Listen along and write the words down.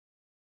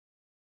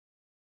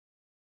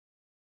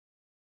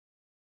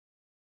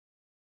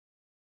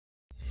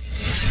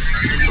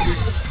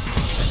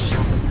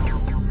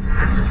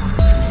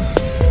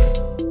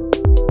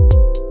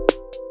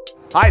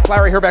Hi, it's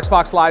Larry here,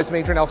 Xbox Live's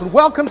Major Nelson.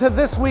 Welcome to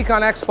This Week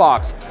on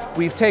Xbox.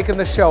 We've taken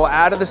the show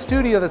out of the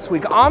studio this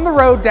week, on the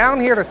road down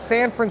here to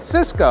San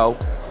Francisco,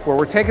 where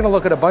we're taking a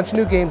look at a bunch of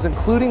new games,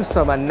 including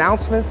some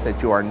announcements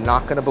that you are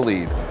not going to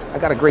believe. I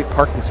got a great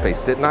parking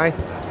space, didn't I?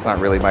 It's not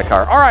really my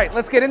car. All right,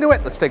 let's get into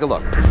it. Let's take a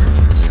look.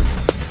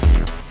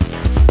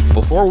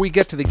 Before we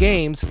get to the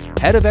games,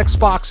 head of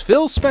Xbox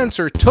Phil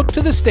Spencer took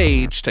to the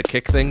stage to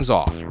kick things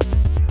off.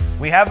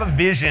 We have a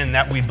vision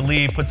that we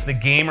believe puts the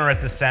gamer at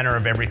the center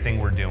of everything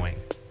we're doing.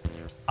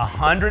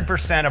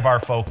 100% of our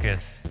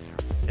focus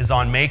is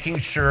on making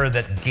sure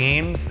that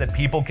games that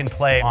people can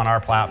play on our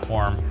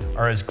platform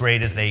are as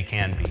great as they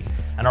can be.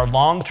 And our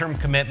long-term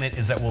commitment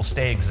is that we'll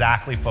stay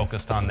exactly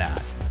focused on that.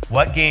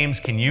 What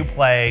games can you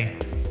play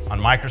on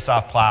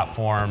Microsoft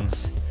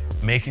platforms,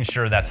 making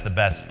sure that's the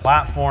best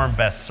platform,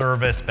 best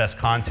service, best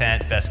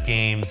content, best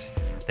games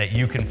that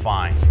you can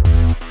find.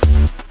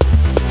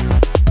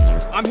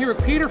 I'm here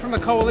with Peter from the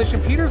Coalition.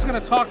 Peter's going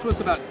to talk to us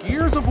about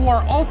Gears of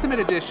War Ultimate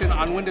Edition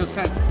on Windows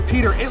 10.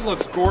 Peter, it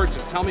looks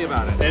gorgeous. Tell me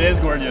about it. It is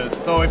gorgeous.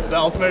 So if the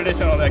Ultimate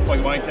Edition on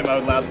Xbox One came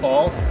out last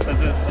fall, this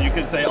is, you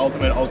could say,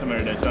 Ultimate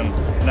Edition.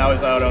 Now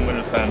it's out on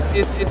Windows 10.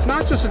 It's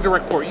not just a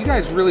direct port. You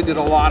guys really did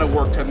a lot of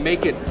work to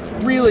make it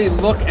really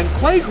look and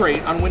play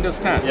great on Windows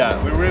 10.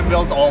 Yeah, we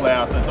rebuilt all the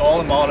assets, all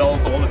the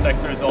models, all the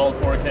textures, all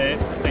 4K,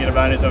 taking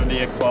advantage of the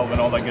X12 and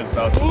all that good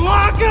stuff.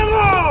 Lock and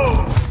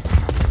load!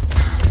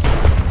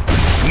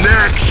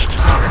 Next!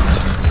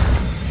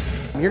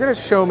 You're going to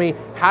show me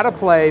how to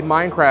play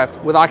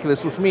Minecraft with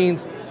Oculus, which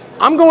means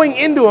I'm going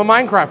into a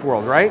Minecraft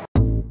world, right?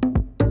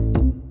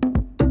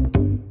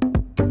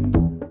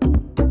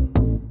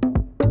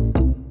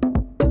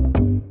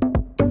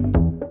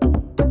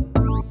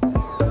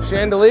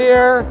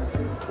 Chandelier,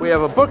 we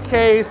have a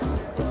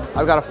bookcase,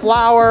 I've got a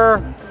flower,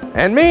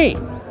 and me.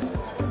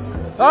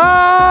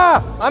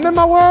 Ah! I'm in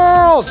my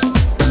world!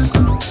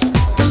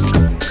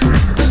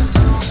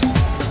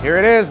 Here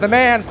it is, the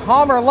man,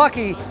 Palmer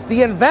Luckey,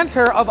 the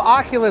inventor of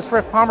Oculus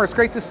Rift. Palmer, it's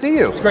great to see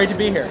you. It's great to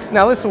be here.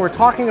 Now listen, we're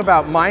talking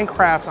about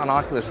Minecraft on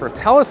Oculus Rift.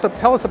 Tell us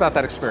about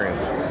that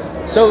experience.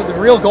 So the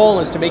real goal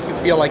is to make you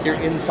feel like you're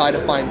inside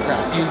of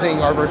Minecraft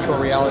using our virtual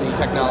reality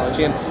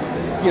technology. And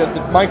you know,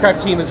 the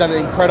Minecraft team has done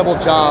an incredible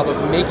job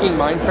of making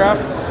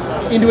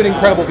Minecraft into an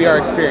incredible VR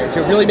experience.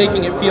 You're really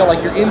making it feel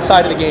like you're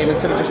inside of the game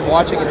instead of just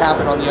watching it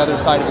happen on the other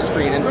side of the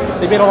screen. And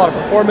they've made a lot of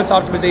performance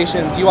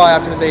optimizations, UI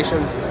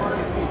optimizations.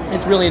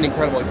 It's really an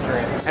incredible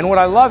experience. And what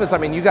I love is, I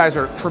mean, you guys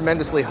are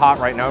tremendously hot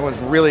right now.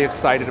 Everyone's really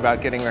excited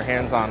about getting their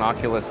hands on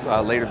Oculus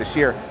later this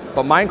year.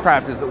 But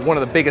Minecraft is one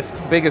of the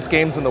biggest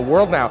games in the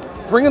world now.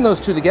 Bringing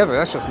those two together,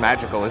 that's just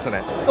magical, isn't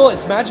it? Well,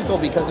 it's magical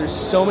because there's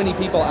so many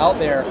people out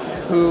there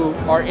who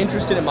are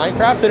interested in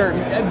Minecraft that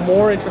are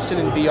more interested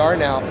in VR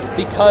now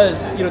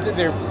because, you know,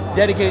 they're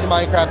dedicated to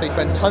Minecraft, they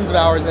spend tons of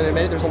hours in it.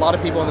 There's a lot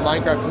of people in the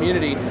Minecraft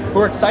community who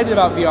are excited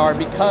about VR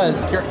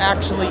because you're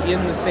actually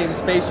in the same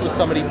space with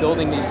somebody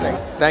building these things.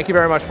 Thank you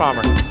very much,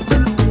 Palmer.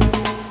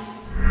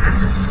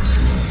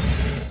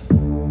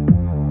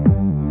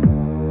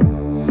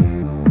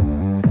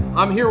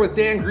 I'm here with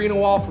Dan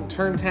Greenawalt from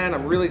Turn 10.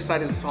 I'm really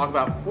excited to talk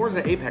about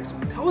Forza Apex.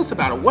 Tell us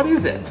about it. What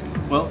is it?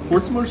 Well,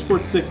 Forza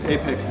Motorsport 6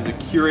 Apex is a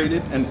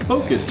curated and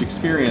focused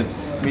experience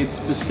made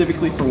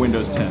specifically for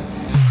Windows 10.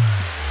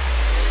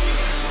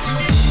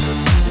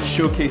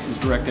 Showcases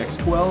DirectX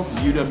 12,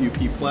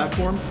 UWP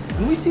platform,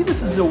 and we see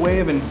this as a way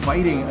of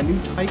inviting a new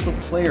type of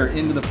player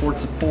into the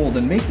Forza fold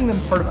and making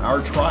them part of our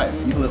tribe,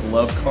 people that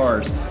love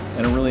cars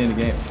and are really into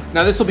games.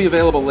 Now this will be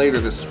available later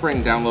this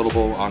spring,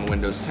 downloadable on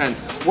Windows 10.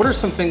 What are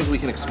some things we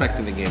can expect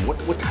in the game?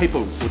 What type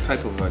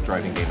of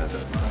driving game is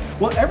it?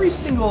 Well, every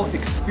single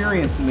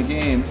experience in the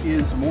game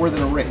is more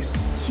than a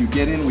race. So you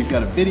get in, we've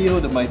got a video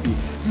that might be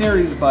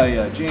narrated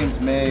by James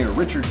May or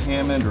Richard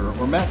Hammond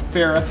or Matt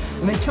Farah,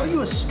 and they tell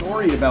you a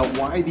story about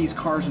why these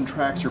cars and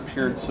tracks are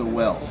paired so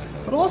well.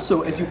 But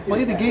also, as you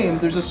play the game,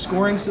 there's a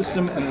scoring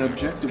system and an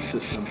objective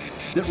system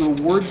that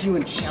rewards you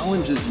and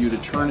challenges you to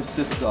turn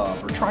assists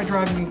off, or try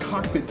driving in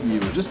cockpit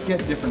view, or just get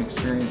different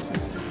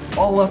experiences.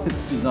 All up,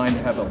 it's designed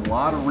to have a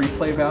lot of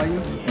replay value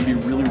and be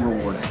really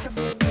rewarding.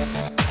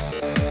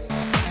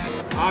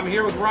 I'm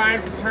here with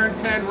Ryan from Turn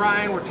 10.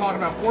 Ryan, we're talking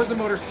about Forza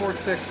Motorsport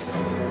 6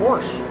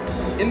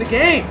 Porsche in the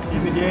game.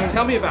 In the game.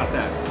 Tell me about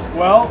that.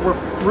 Well, we're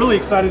really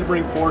excited to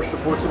bring Porsche to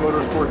Forza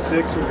Motorsport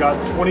 6. We've got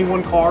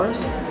 21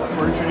 cars.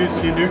 We're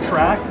introducing a new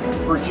track,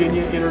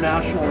 Virginia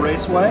International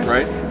Raceway.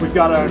 Right. We've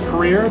got a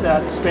career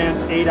that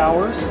spans 8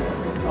 hours.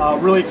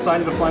 Really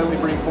excited to finally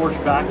bring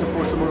Porsche back to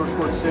Forza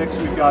Motorsport 6.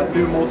 We've got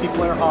new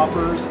multiplayer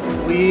hoppers,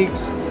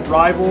 leagues,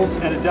 rivals,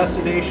 and a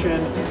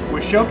destination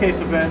with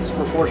showcase events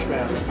for Porsche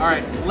fans. All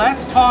right,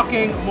 less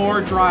talking,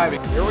 more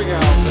driving. Here we go.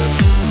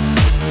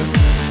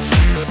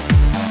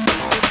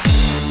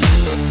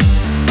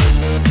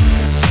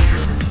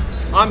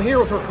 I'm here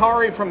with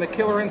Ricari from the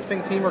Killer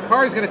Instinct team.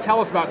 Ricari's going to tell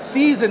us about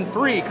Season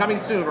 3 coming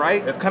soon,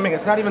 right? It's coming.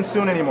 It's not even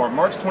soon anymore.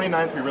 March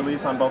 29th, we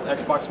release on both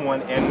Xbox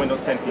One and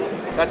Windows 10 PC.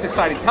 That's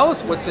exciting. Tell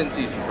us what's in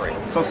Season 3.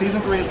 So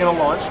Season 3 is going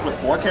to launch with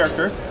 4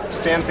 characters.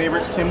 Fan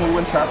favorites Kim Woo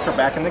and Tusk are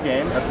back in the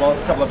game, as well as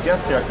a couple of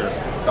guest characters.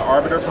 the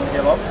Arbiter from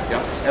Halo,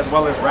 Yep. as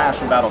well as Rash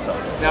from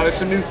Battletoads. Now there's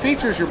some new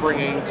features you're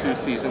bringing to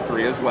Season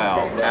 3 as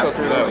well. Let's go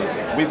through those.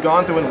 We've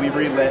gone through and we've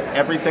relit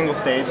every single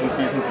stage in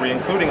Season 3,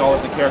 including all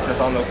of the characters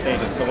on those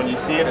stages. So when you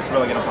see it, it's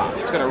really going to pop.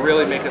 It's going to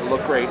really make it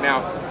look great.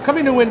 Now,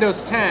 coming to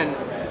Windows 10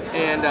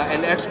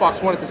 and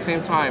Xbox One at the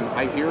same time,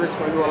 I hear it's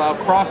going to allow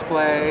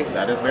crossplay.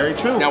 That is very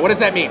true. Now, what does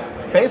that mean?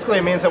 Basically,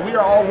 it means that we are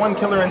all one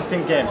Killer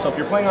Instinct game. So if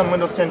you're playing on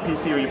Windows 10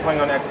 PC or you're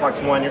playing on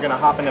Xbox One, you're going to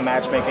hop into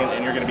matchmaking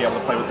and you're going to be able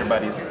to play with your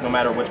buddies, no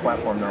matter which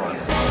platform they're on.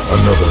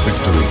 Another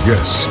victory,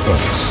 yes,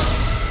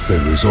 but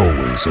there is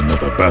always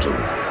another battle.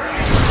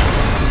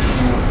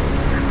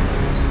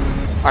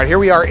 All right, here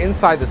we are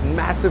inside this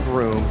massive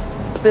room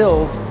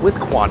filled with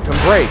Quantum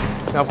Break.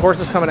 Now, of course,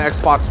 it's coming to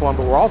Xbox One,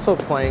 but we're also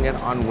playing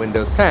it on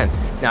Windows 10.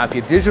 Now, if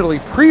you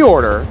digitally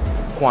pre-order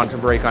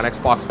Quantum Break on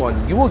Xbox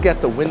One, you will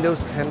get the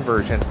Windows 10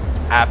 version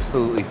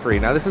absolutely free.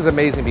 Now, this is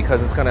amazing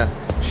because it's going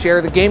to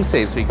share the game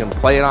save, so you can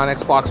play it on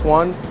Xbox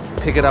One,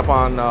 pick it up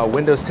on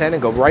Windows 10,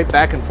 and go right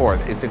back and forth.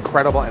 It's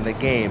incredible, and the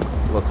game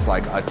looks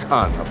like a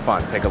ton of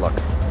fun. Take a look.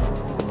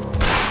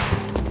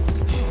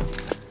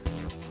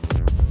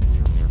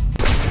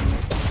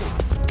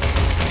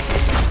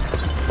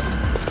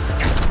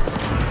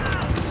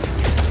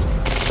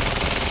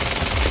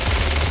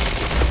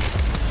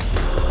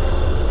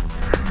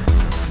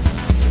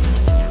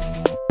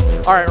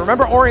 All right,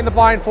 remember Ori and the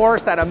Blind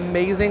Forest, that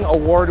amazing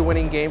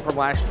award-winning game from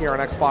last year on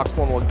Xbox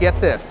One? Well, get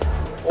this.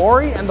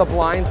 Ori and the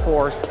Blind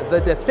Forest,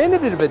 the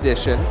definitive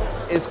edition,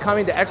 is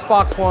coming to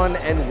Xbox One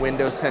and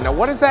Windows 10. Now,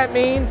 what does that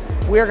mean?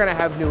 We're going to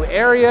have new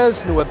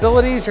areas, new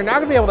abilities. You're now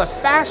going to be able to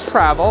fast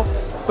travel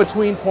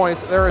between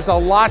points. There is a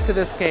lot to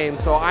this game,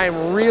 so I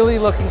am really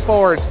looking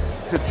forward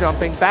to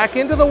jumping back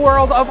into the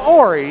world of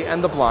Ori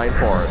and the Blind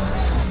Forest.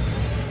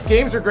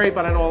 Games are great,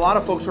 but I know a lot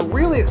of folks are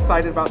really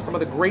excited about some of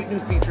the great new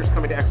features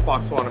coming to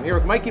Xbox One. I'm here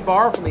with Mikey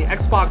Barr from the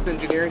Xbox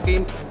engineering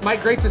team.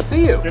 Mike, great to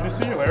see you. Good to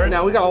see you, Larry.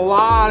 Now, we got a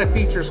lot of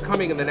features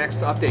coming in the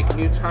next update. Can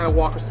you kind of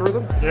walk us through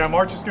them? Yeah,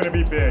 March is going to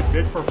be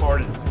big for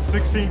parties.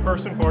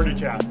 16-person party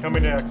chat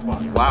coming to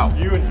Xbox. Wow.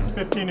 You and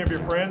 15 of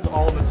your friends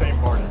all in the same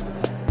party.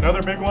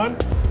 Another big one,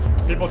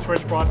 people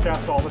Twitch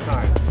broadcast all the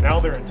time. Now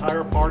their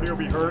entire party will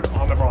be heard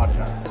on the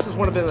broadcast. This is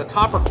one of the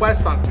top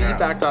requests on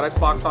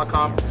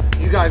feedback.xbox.com.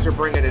 You guys are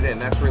bringing it in.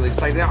 That's really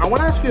exciting. Now, I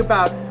want to ask you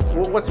about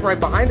what's right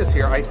behind us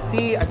here. I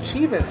see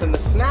achievements in the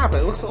Snap.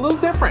 It looks a little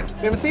different.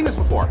 We haven't seen this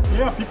before.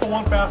 Yeah, people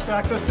want fast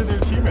access to the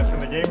achievements in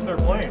the games they're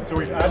playing, so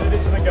we've added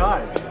it to the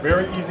guide.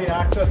 Very easy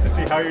access to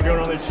see how you're doing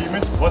on the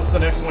achievements. What's the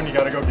next one you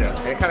got to go get?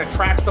 And it kind of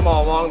tracks them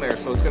all along there,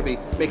 so it's going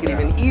to make it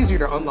even easier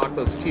to unlock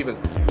those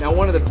achievements. Now,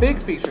 one of the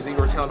big features that you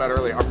were telling about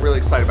earlier, I'm really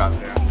excited about.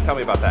 Tell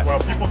me about that.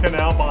 Well, people can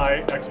now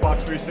buy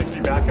Xbox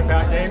 360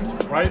 back-and-back games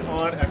right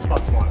on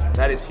Xbox One.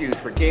 That is huge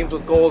for games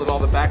with gold and all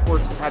the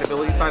backwards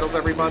compatibility titles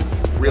every month.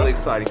 Really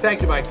exciting.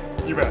 Thank you, Mike.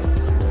 You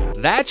bet.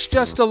 That's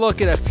just a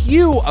look at a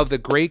few of the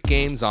great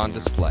games on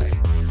display.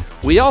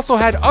 We also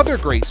had other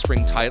great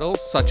spring titles,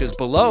 such as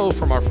Below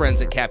from our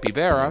friends at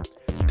Capybara,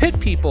 Pit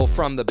People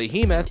from the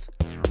Behemoth,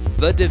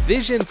 The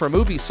Division from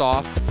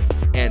Ubisoft,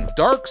 and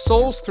Dark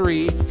Souls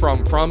 3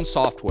 from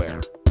Software.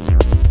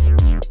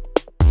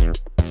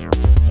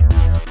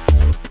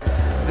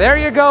 There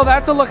you go.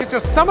 That's a look at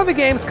just some of the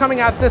games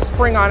coming out this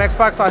spring on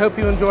Xbox. I hope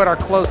you enjoyed our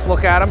close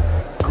look at them.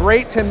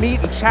 Great to meet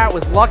and chat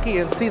with Lucky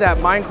and see that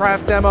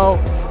Minecraft demo.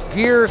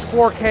 Gears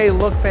 4K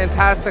look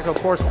fantastic. Of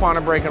course,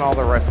 Quantum Break and all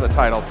the rest of the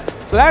titles.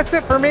 So that's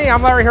it for me.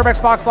 I'm Larry here of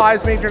Xbox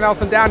Live's Major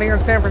Nelson down here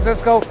in San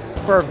Francisco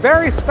for a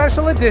very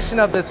special edition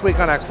of This Week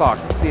on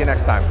Xbox. See you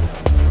next time.